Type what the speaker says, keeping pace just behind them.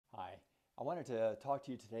I wanted to talk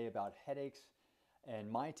to you today about headaches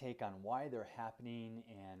and my take on why they're happening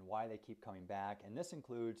and why they keep coming back. And this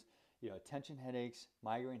includes, tension headaches,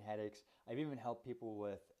 migraine headaches. I've even helped people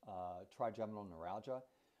with trigeminal neuralgia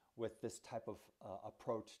with this type of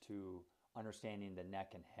approach to understanding the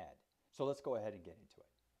neck and head. So let's go ahead and get into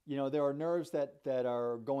it. There are nerves that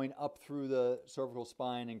are going up through the cervical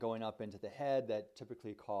spine and going up into the head that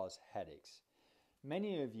typically cause headaches.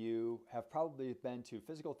 Many of you have probably been to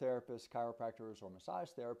physical therapists, chiropractors, or massage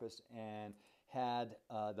therapists and had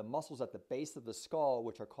the muscles at the base of the skull,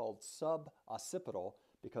 which are called suboccipital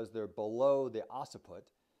because they're below the occiput,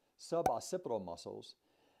 suboccipital muscles,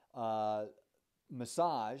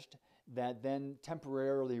 massaged that then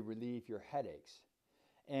temporarily relieve your headaches.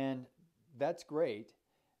 And that's great,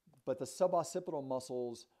 but the suboccipital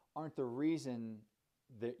muscles aren't the reason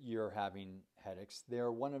that you're having headaches.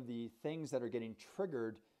 They're one of the things that are getting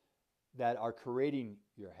triggered that are creating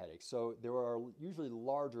your headaches. So there are usually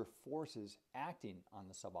larger forces acting on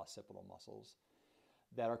the suboccipital muscles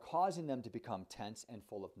that are causing them to become tense and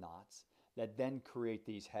full of knots that then create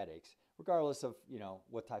these headaches, regardless of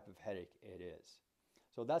what type of headache it is.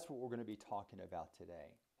 So that's what we're going to be talking about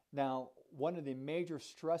today. Now, one of the major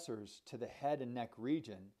stressors to the head and neck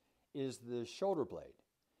region is the shoulder blade.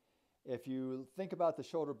 If you think about the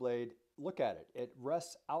shoulder blade, look at it. It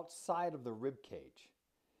rests outside of the rib cage,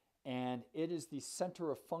 and it is the center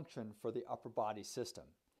of function for the upper body system.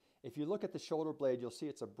 If you look at the shoulder blade, you'll see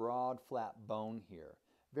it's a broad, flat bone here,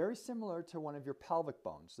 very similar to one of your pelvic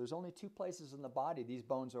bones. There's only two places in the body these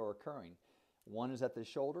bones are occurring. One is at the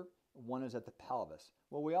shoulder, one is at the pelvis.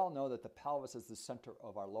 Well, we all know that the pelvis is the center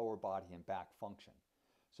of our lower body and back function.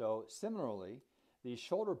 So similarly, the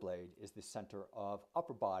shoulder blade is the center of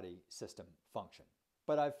upper body system function.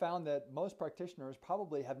 But I've found that most practitioners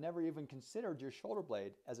probably have never even considered your shoulder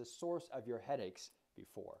blade as a source of your headaches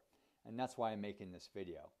before. And that's why I'm making this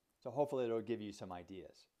video. So hopefully it'll give you some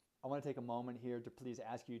ideas. I want to take a moment here to please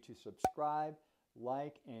ask you to subscribe,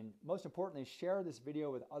 like, and most importantly, share this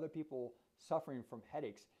video with other people suffering from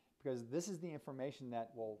headaches because this is the information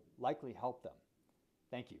that will likely help them.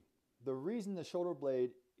 Thank you. The reason the shoulder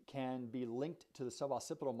blade can be linked to the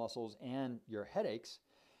suboccipital muscles and your headaches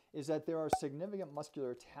is that there are significant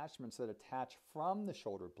muscular attachments that attach from the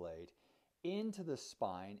shoulder blade into the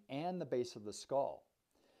spine and the base of the skull.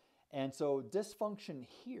 And so dysfunction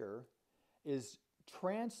here is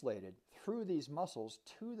translated through these muscles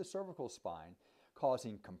to the cervical spine,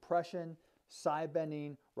 causing compression, side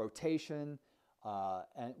bending, rotation,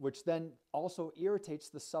 which then also irritates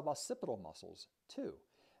the suboccipital muscles too.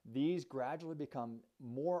 These gradually become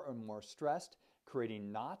more and more stressed,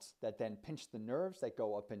 creating knots that then pinch the nerves that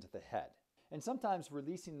go up into the head. And sometimes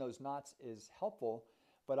releasing those knots is helpful,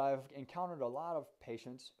 but I've encountered a lot of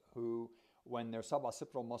patients who, when their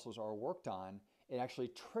suboccipital muscles are worked on, it actually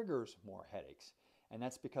triggers more headaches. And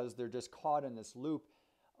that's because they're just caught in this loop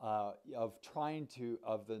of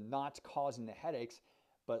the knots causing the headaches,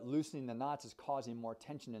 but loosening the knots is causing more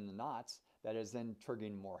tension in the knots that is then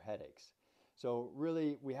triggering more headaches. So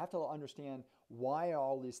really, we have to understand why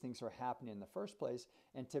all these things are happening in the first place,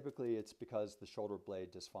 and typically it's because the shoulder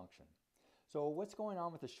blade dysfunction. So what's going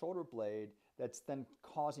on with the shoulder blade that's then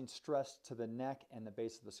causing stress to the neck and the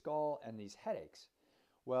base of the skull and these headaches?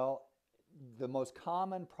 Well, the most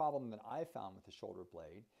common problem that I found with the shoulder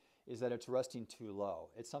blade is that it's resting too low.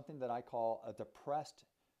 It's something that I call a depressed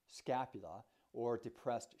scapula or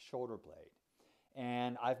depressed shoulder blade.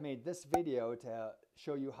 And I've made this video to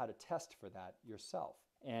show you how to test for that yourself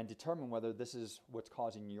and determine whether this is what's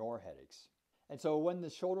causing your headaches. And so when the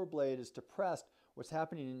shoulder blade is depressed, what's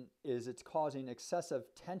happening is it's causing excessive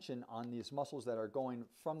tension on these muscles that are going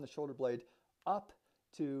from the shoulder blade up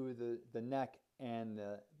to the neck and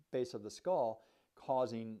the base of the skull,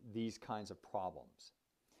 causing these kinds of problems.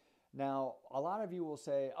 Now, a lot of you will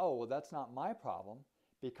say, oh, well, that's not my problem,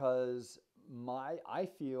 because I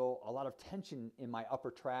feel a lot of tension in my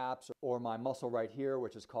upper traps or my muscle right here,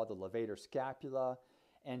 which is called the levator scapula.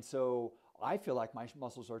 And so I feel like my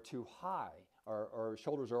muscles are too high or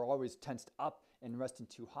shoulders are always tensed up and resting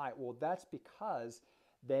too high. Well, that's because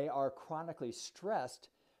they are chronically stressed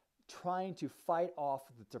trying to fight off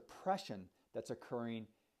the depression that's occurring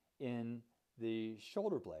in the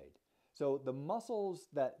shoulder blade. So the muscles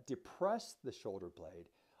that depress the shoulder blade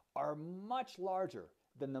are much larger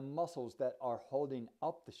than the muscles that are holding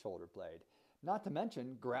up the shoulder blade, not to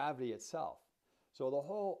mention gravity itself. So the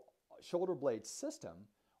whole shoulder blade system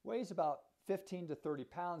weighs about 15 to 30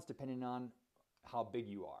 pounds depending on how big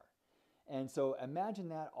you are. And so imagine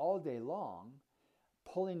that all day long,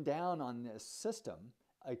 pulling down on this system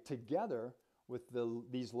together with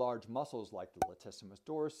these large muscles like the latissimus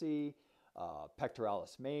dorsi,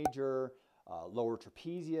 pectoralis major, lower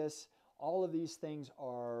trapezius. All of these things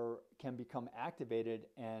can become activated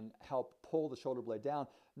and help pull the shoulder blade down.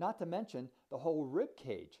 Not to mention the whole rib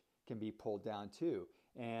cage can be pulled down too.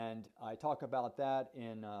 And I talk about that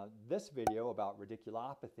in this video about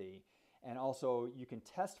radiculopathy. And also you can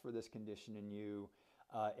test for this condition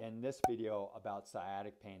in this video about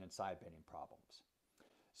sciatic pain and side bending problems.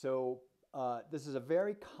 So this is a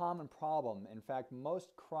very common problem. In fact,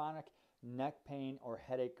 most chronic neck pain or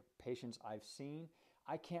headache patients I've seen,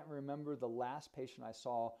 I can't remember the last patient I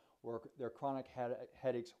saw where their chronic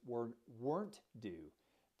headaches weren't due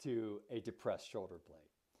to a depressed shoulder blade.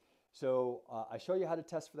 So I show you how to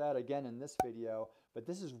test for that again in this video, but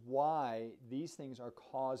this is why these things are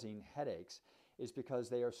causing headaches, is because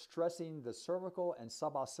they are stressing the cervical and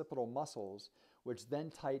suboccipital muscles, which then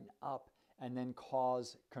tighten up and then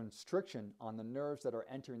cause constriction on the nerves that are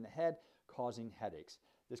entering the head, causing headaches.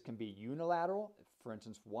 This can be unilateral. For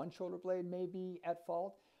instance, one shoulder blade may be at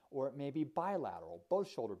fault, or it may be bilateral. Both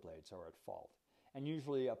shoulder blades are at fault. And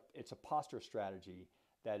usually it's a posture strategy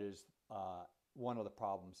that is one of the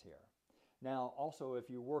problems here. Now, also, if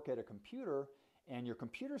you work at a computer and your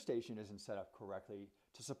computer station isn't set up correctly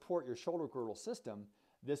to support your shoulder girdle system,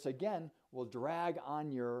 this again will drag on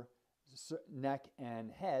your neck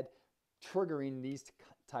and head, triggering these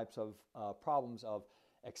types of problems of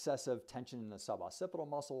excessive tension in the suboccipital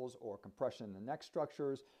muscles or compression in the neck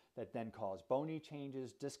structures that then cause bony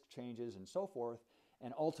changes, disc changes, and so forth,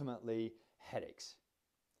 and ultimately headaches.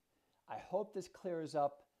 I hope this clears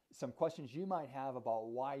up some questions you might have about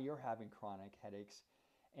why you're having chronic headaches.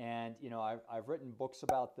 And I've written books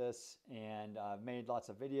about this, and I've made lots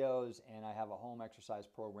of videos, and I have a home exercise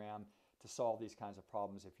program to solve these kinds of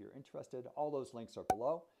problems if you're interested. All those links are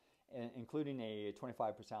below, including a 25%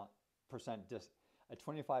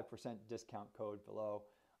 discount code below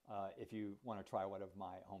if you want to try one of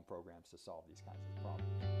my home programs to solve these kinds of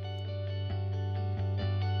problems.